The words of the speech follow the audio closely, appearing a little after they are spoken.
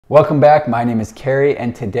Welcome back, my name is Carrie,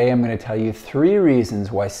 and today I'm going to tell you 3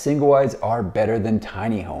 reasons why single wides are better than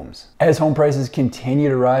tiny homes. As home prices continue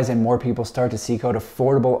to rise and more people start to seek out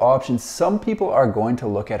affordable options, some people are going to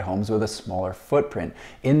look at homes with a smaller footprint.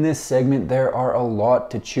 In this segment, there are a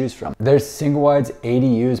lot to choose from. There's single wides,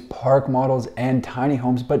 ADUs, park models, and tiny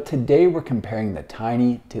homes, but today we're comparing the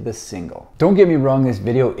tiny to the single. Don't get me wrong, this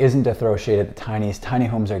video isn't to throw shade at the tinies. Tiny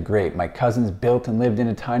homes are great. My cousins built and lived in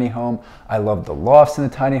a tiny home. I love the lofts in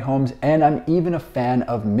the tiny homes, and I'm even a fan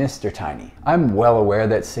of Mr. Tiny. I'm well aware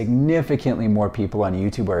that significantly more people on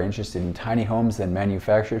YouTube are interested in tiny homes than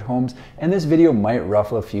manufactured homes, and this video might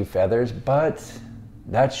ruffle a few feathers, but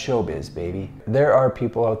that's showbiz, baby. There are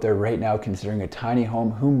people out there right now considering a tiny home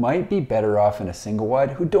who might be better off in a single wide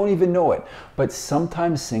who don't even know it, but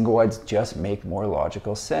sometimes single wides just make more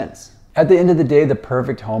logical sense. At the end of the day, the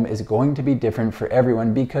perfect home is going to be different for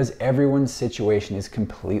everyone because everyone's situation is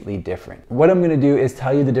completely different. What I'm going to do is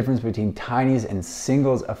tell you the difference between tinies and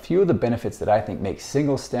singles, a few of the benefits that I think make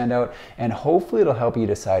singles stand out, and hopefully it'll help you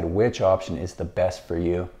decide which option is the best for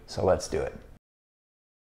you. So let's do it.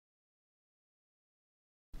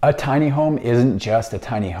 A tiny home isn't just a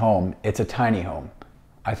tiny home, it's a tiny home.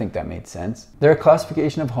 I think that made sense. They're a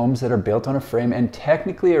classification of homes that are built on a frame and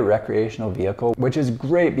technically a recreational vehicle, which is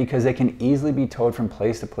great because they can easily be towed from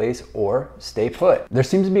place to place or stay put. There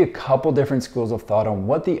seems to be a couple different schools of thought on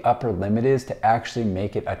what the upper limit is to actually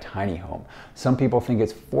make it a tiny home. Some people think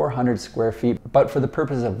it's 400 square feet, but for the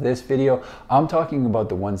purpose of this video, I'm talking about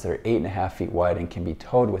the ones that are 8.5 feet wide and can be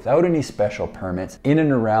towed without any special permits in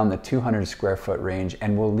and around the 200 square foot range,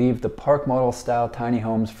 and we'll leave the park model style tiny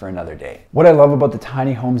homes for another day. What I love about the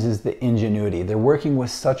tiny homes is the ingenuity. They're working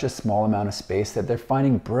with such a small amount of space that they're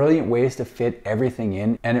finding brilliant ways to fit everything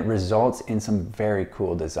in, and it results in some very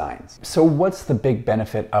cool designs. So what's the big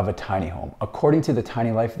benefit of a tiny home? According to the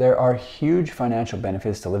Tiny Life, there are huge financial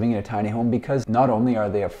benefits to living in a tiny home because not only are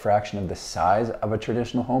they a fraction of the size of a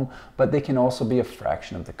traditional home, but they can also be a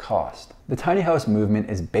fraction of the cost. The tiny house movement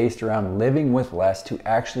is based around living with less to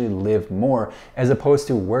actually live more, as opposed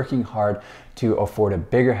to working hard to afford a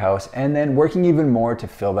bigger house and then working even more to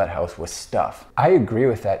fill that house with stuff. I agree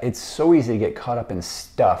with that. It's so easy to get caught up in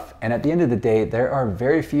stuff, and at the end of the day, there are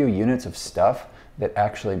very few units of stuff that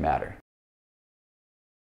actually matter.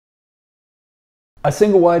 A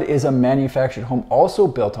single wide is a manufactured home also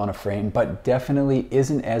built on a frame, but definitely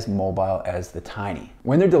isn't as mobile as the tiny.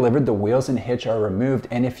 When they're delivered, the wheels and hitch are removed,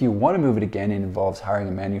 and if you want to move it again, it involves hiring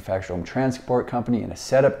a manufactured home transport company and a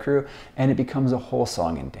setup crew, and it becomes a whole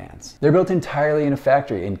song and dance. They're built entirely in a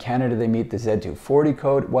factory. In Canada, they meet the Z240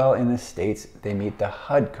 code, while in the States, they meet the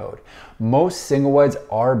HUD code. Most single wides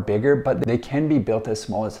are bigger, but they can be built as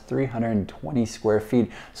small as 320 square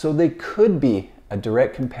feet, so they could be a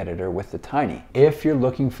direct competitor with the tiny. If you're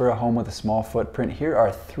looking for a home with a small footprint, here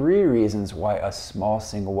are 3 reasons why a small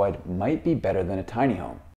single wide might be better than a tiny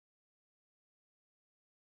home.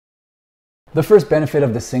 The first benefit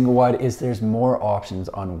of the single wide is there's more options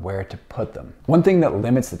on where to put them. One thing that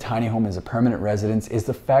limits the tiny home as a permanent residence is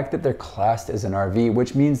the fact that they're classed as an RV,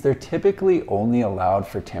 which means they're typically only allowed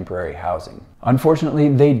for temporary housing. Unfortunately,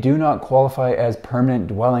 they do not qualify as permanent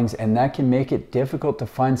dwellings, and that can make it difficult to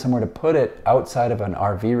find somewhere to put it outside of an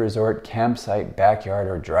RV resort, campsite, backyard,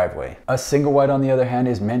 or driveway. A single wide, on the other hand,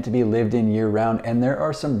 is meant to be lived in year-round, and there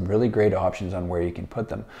are some really great options on where you can put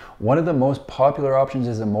them. One of the most popular options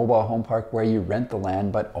is a mobile home park where you rent the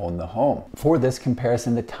land but own the home. For this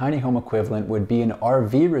comparison, the tiny home equivalent would be an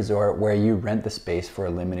RV resort where you rent the space for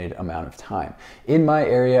a limited amount of time. In my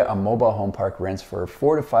area, a mobile home park rents for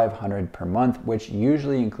 $400 to $500 per month, which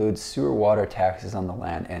usually includes sewer, water, taxes on the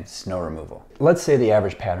land, and snow removal. Let's say the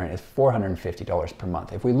average pattern is $450 per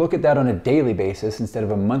month. If we look at that on a daily basis instead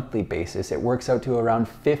of a monthly basis, it works out to around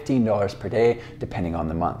 $15 per day, depending on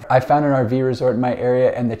the month. I found an RV resort in my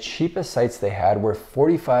area, and the cheapest sites they had were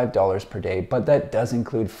 $45 per day, but that does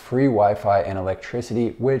include free Wi-Fi and electricity,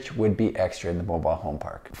 which would be extra in the mobile home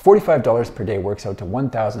park. $45 per day works out to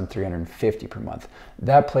 $1,350 per month.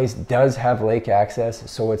 That place does have lake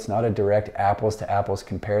access, so it's not a direct apples to apples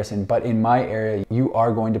comparison, but in my area, you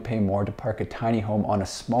are going to pay more to park a tiny home on a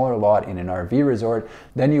smaller lot in an RV resort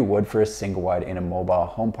than you would for a single wide in a mobile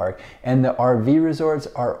home park, and the RV resorts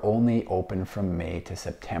are only open from May to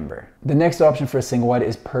September. The next option for a single wide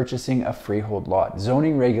is purchasing a freehold lot.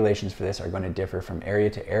 Zoning regulations for this are going to differ from area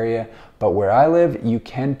to area, but where I live, you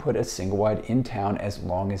can put a single wide in town as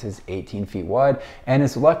long as it's 18 feet wide, and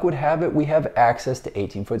as luck would have it, we have access to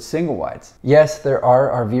 18-foot single wides. Yes, there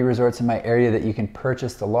are RV resorts in my area that you can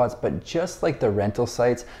purchase the lots, but just like the rental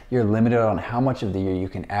sites, you're limited on how much of the year you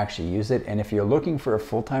can actually use it, and if you're looking for a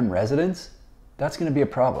full-time residence, that's going to be a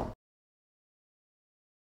problem.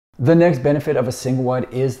 The next benefit of a single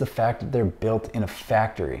wide is the fact that they're built in a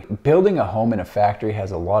factory. Building a home in a factory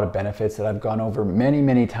has a lot of benefits that I've gone over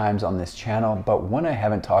many times on this channel, but one I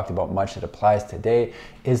haven't talked about much that applies today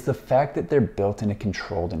is the fact that they're built in a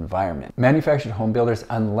controlled environment. Manufactured home builders,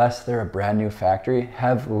 unless they're a brand new factory,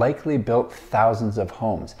 have likely built thousands of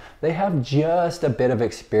homes. They have just a bit of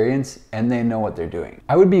experience and they know what they're doing.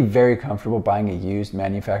 I would be very comfortable buying a used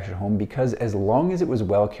manufactured home because as long as it was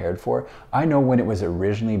well cared for, I know when it was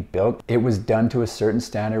originally built, it was done to a certain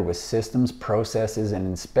standard with systems, processes, and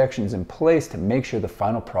inspections in place to make sure the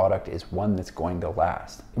final product is one that's going to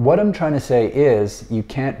last. What I'm trying to say is you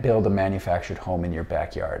can't build a manufactured home in your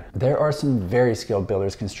backyard. There are some very skilled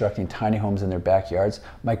builders constructing tiny homes in their backyards.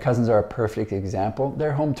 My cousins are a perfect example.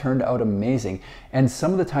 Their home turned out amazing, and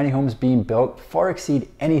some of the tiny homes being built far exceed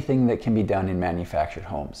anything that can be done in manufactured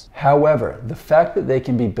homes. However, the fact that they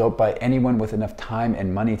can be built by anyone with enough time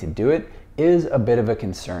and money to do it is a bit of a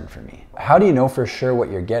concern for me. How do you know for sure what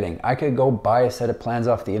you're getting? I could go buy a set of plans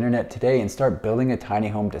off the internet today and start building a tiny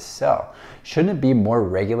home to sell. Shouldn't it be more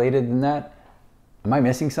regulated than that? Am I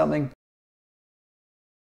missing something?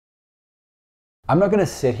 I'm not gonna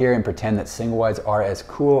sit here and pretend that single wides are as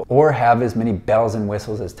cool or have as many bells and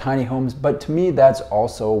whistles as tiny homes, but to me that's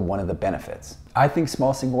also one of the benefits. I think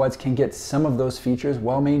small single wides can get some of those features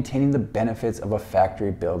while maintaining the benefits of a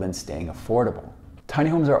factory build and staying affordable. Tiny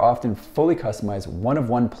homes are often fully customized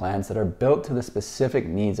one-of-one plans that are built to the specific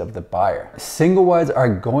needs of the buyer. Single wides are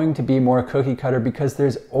going to be more cookie cutter because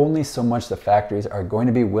there's only so much the factories are going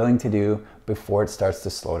to be willing to do before it starts to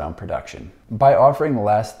slow down production. By offering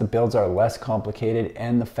less, the builds are less complicated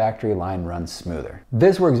and the factory line runs smoother.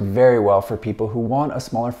 This works very well for people who want a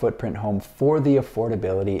smaller footprint home for the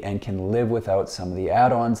affordability and can live without some of the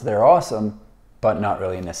add-ons. They're awesome, but not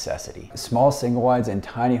really a necessity. Small single wides and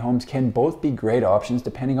tiny homes can both be great options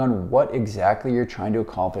depending on what exactly you're trying to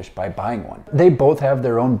accomplish by buying one. They both have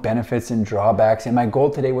their own benefits and drawbacks, and my goal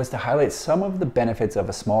today was to highlight some of the benefits of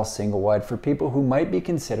a small single wide for people who might be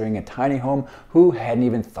considering a tiny home who hadn't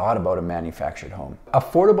even thought about a manufactured home.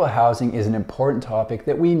 Affordable housing is an important topic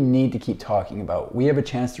that we need to keep talking about. We have a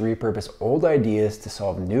chance to repurpose old ideas to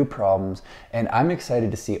solve new problems, and I'm excited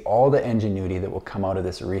to see all the ingenuity that will come out of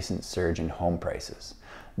this recent surge in home prices.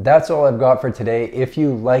 That's all I've got for today. If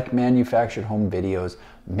you like manufactured home videos,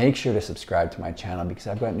 make sure to subscribe to my channel because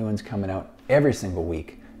I've got new ones coming out every single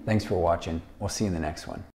week. Thanks for watching. We'll see you in the next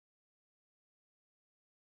one.